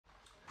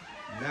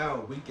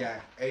here, we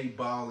got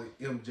 8Ball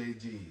and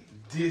MJG.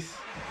 This,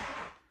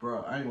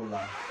 bro, I ain't gonna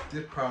lie,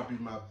 this probably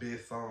my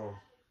best song.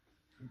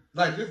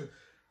 Like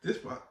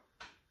this my,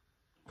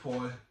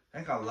 boy,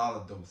 I got a lot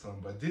of dope songs,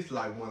 but this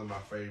like one of my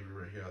favorite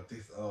right here.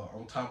 This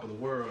On Top of the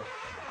World,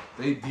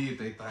 they did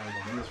they thing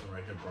on this one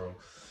right here, bro.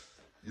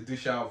 If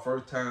this y'all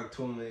first time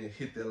tuning in,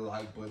 hit that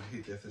like button,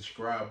 hit that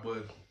subscribe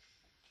button.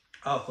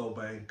 Also,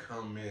 man,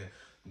 comment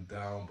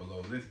down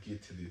below. Let's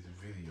get to this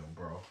video,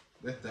 bro.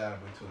 Let's dive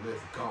into it.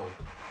 Let's go.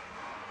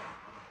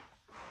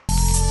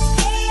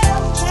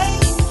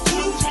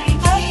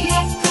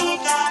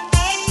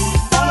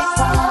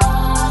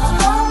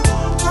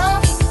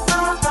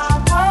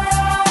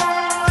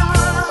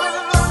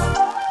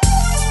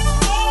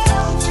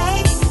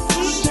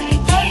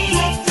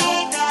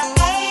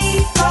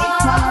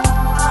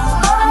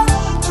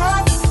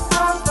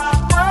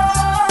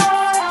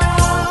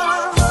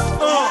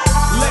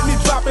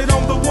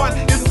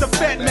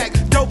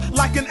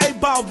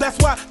 That's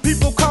why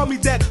people call me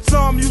that.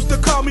 Some used to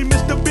call me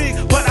Mr. Big,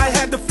 but I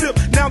had to flip.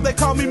 Now they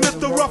call me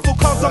Mr. Ruffle,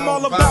 cause I'm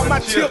all about my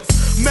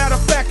chips. Matter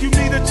of fact, you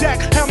need a jack.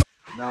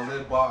 Now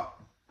that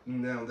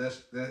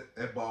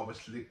ball was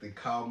slick. They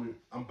call me,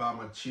 I'm about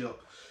my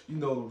chip. You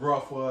know, the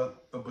Ruffle,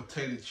 the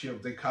potato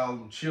chip, they call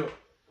him Chip.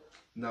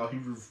 Now he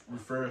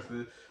refers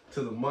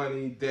to the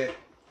money that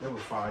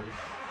was fire.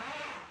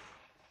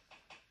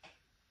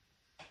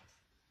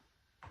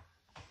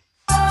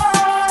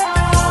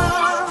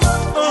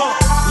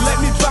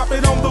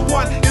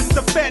 It's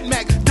the Fat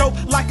Mac, dope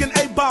like an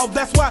 8Ball.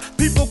 That's why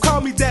people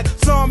call me that.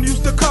 Some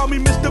used to call me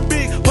Mr.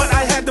 Big, but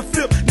I had to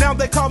flip. Now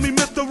they call me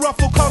Mr.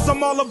 Ruffle, cause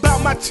I'm all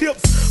about my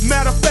chips.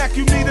 Matter of fact,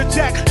 you need a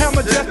jack,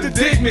 hammer just to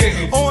dig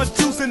me. Orange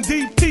juice and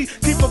DP,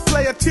 keep a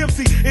player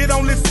tipsy. It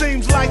only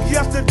seems like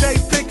yesterday,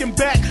 thinking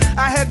back,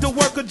 I had to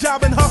work a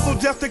job and hustle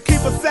just to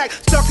keep a sack.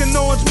 Stuck in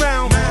Orange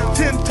Mound,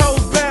 10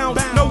 toes bound.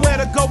 Nowhere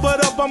to go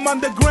but up, I'm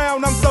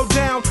underground. I'm so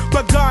down,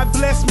 but God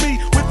bless me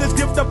with this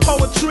gift of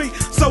poetry.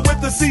 So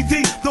with the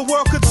CD, the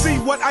world could see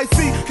what I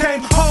see.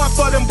 Came hard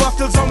for them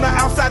busters on the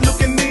outside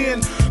looking in.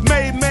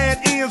 Made mad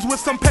ends with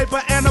some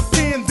paper and a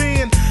pen.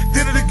 Then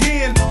did it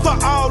again for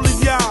all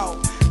of y'all.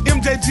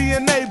 MJG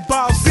and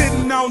 8Ball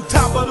sitting on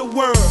top of the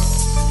world.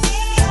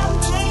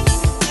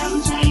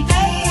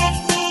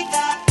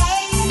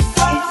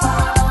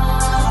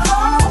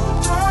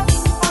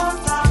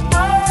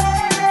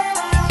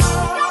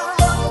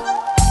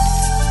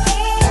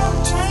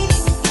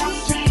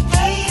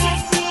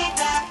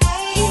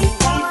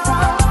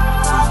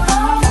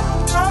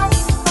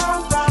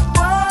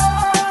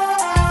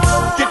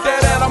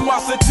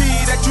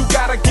 That you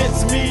got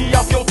against me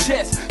off your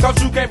chest,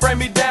 cause you can't bring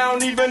me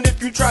down even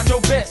if you tried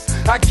your best.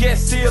 I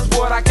guess here's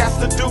what I got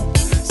to do: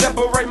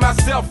 separate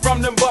myself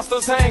from them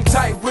busters, hang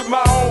tight with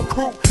my own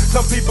crew.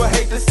 Some people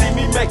hate to see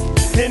me make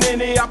it. In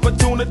any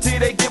opportunity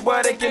they get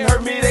where they can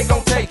hurt me, they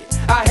gon' take it.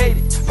 I hate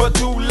it, but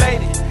too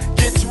late it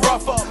gets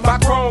rougher. My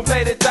chrome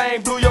plated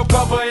thing blew your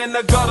cover in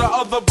the gutter.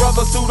 Other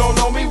brothers who don't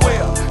know me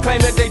well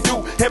claim that they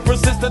do and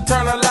persist to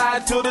turn a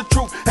lie to the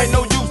truth. Ain't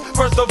no use.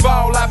 First of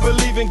all, I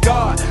believe in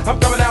God. I'm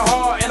coming out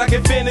hard and I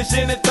can finish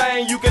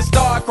anything you can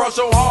start. Cross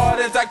your heart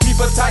as I keep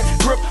a tight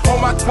grip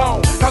on my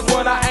tone, cause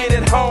when I ain't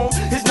at home,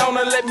 it's known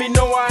to let me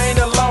know I ain't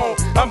alone.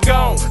 I'm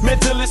gone,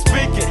 mentally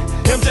speaking.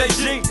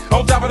 MJG,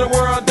 on top of the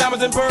world,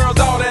 diamonds and pearls,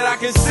 all that I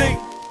can see.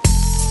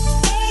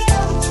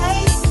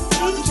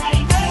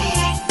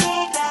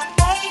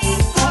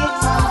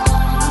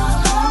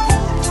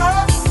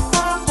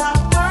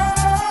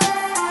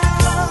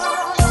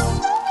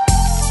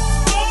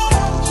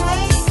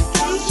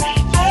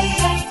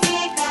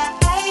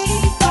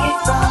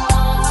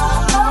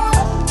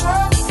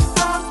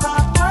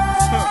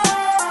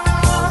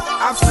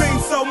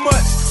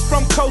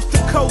 Coast to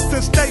coast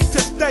and state to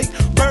state,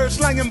 birds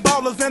slanging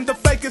ballers and the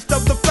fakest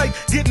of the fake,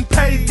 getting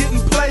paid, getting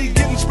played,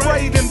 getting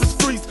sprayed in the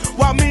streets,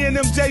 while me and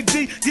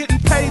MJG getting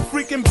paid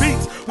freaking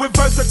beats with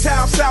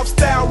versatile South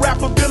style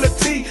rap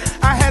ability.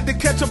 I had to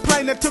catch a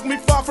plane that took me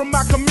far from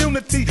my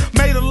community,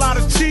 made a lot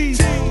of cheese.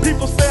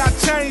 People say I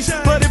changed,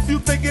 but if you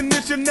thinking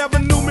this, you never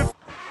knew me.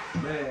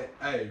 Man,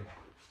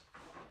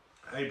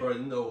 hey bro,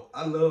 you know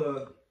I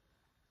love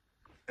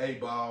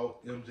 8Ball,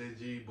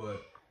 MJG,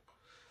 but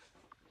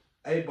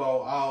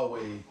 8Ball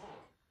always,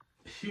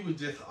 he was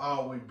just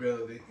always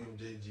better than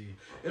MJG.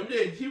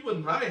 MJG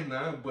was nice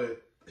now,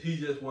 but he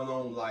just went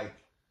on like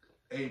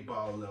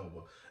 8Ball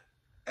level.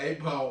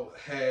 8Ball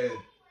had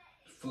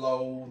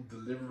flow,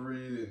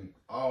 delivery, and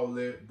all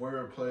that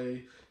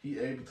wordplay. He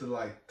able to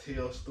like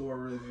tell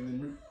stories.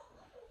 And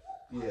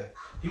yeah,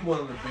 he one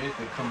of the best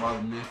that come out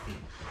of Memphis.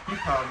 He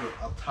probably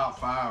a top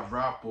 5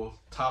 rapper,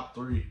 top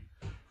 3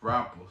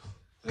 rappers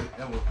that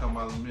ever come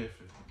out of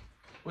Memphis.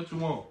 What you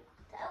want?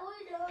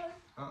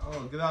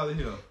 Get out of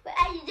here. What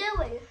are you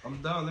doing?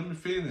 I'm done. Let me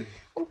finish.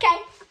 Okay.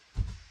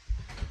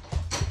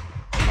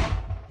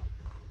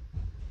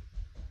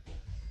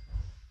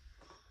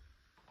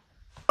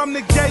 From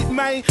the gate,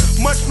 man,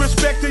 much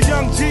respect to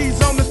young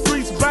G's on the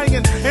streets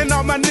banging, and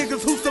all my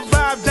niggas who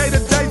survive day to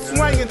day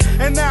swinging,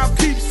 and now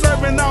keep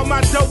serving all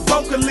my dope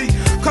vocally,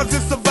 cause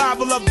it's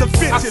survival all of the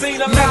fitness. I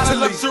seen a lot of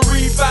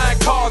luxury, buying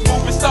cars,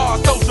 moving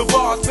stars, social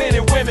bars, men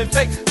and women,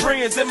 fake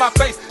friends in my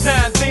face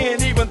now and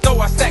then. Even though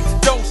I stack,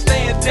 don't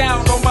stand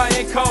down on my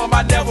income,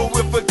 I never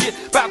will forget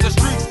about the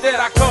streets that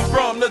I come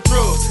from. The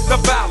drugs, the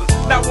violence,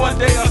 not one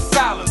day of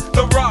silence.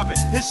 The robbing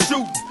and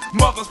shooting,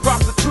 mothers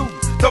prostituting.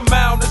 The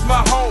mound is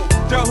my home,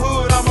 the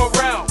hood I'm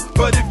around.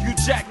 But if you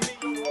jack me,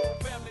 your whole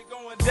family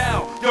going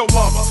down. Your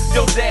mama,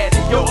 your daddy,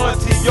 your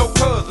auntie, your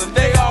cousin,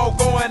 they all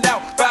going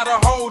out by the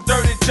whole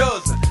dirty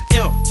dozen.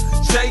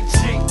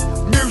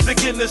 MJG,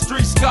 music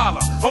industry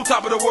scholar, on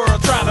top of the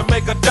world trying to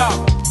make a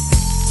dollar.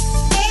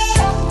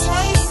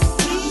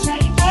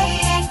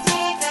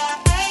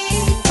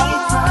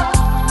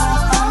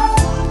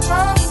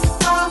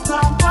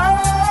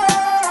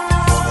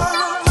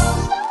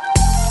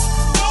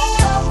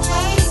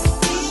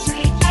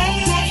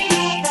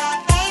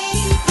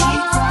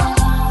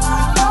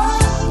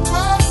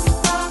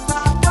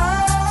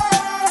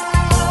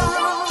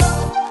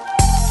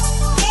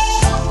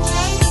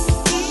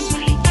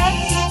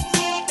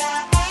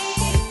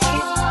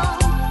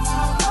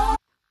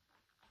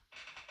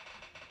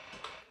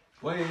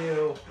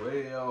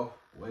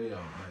 Well,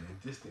 man,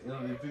 this the end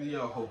of the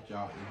video. Hope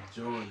y'all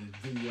enjoyed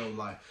this video.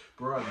 Like,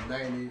 bro,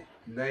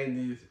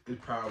 90s is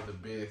probably the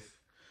best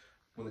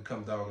when it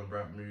comes down to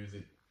rap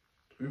music.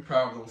 We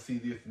probably don't see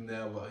this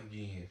never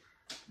again.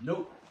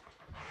 Nope.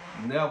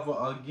 Never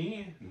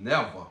again.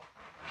 Never.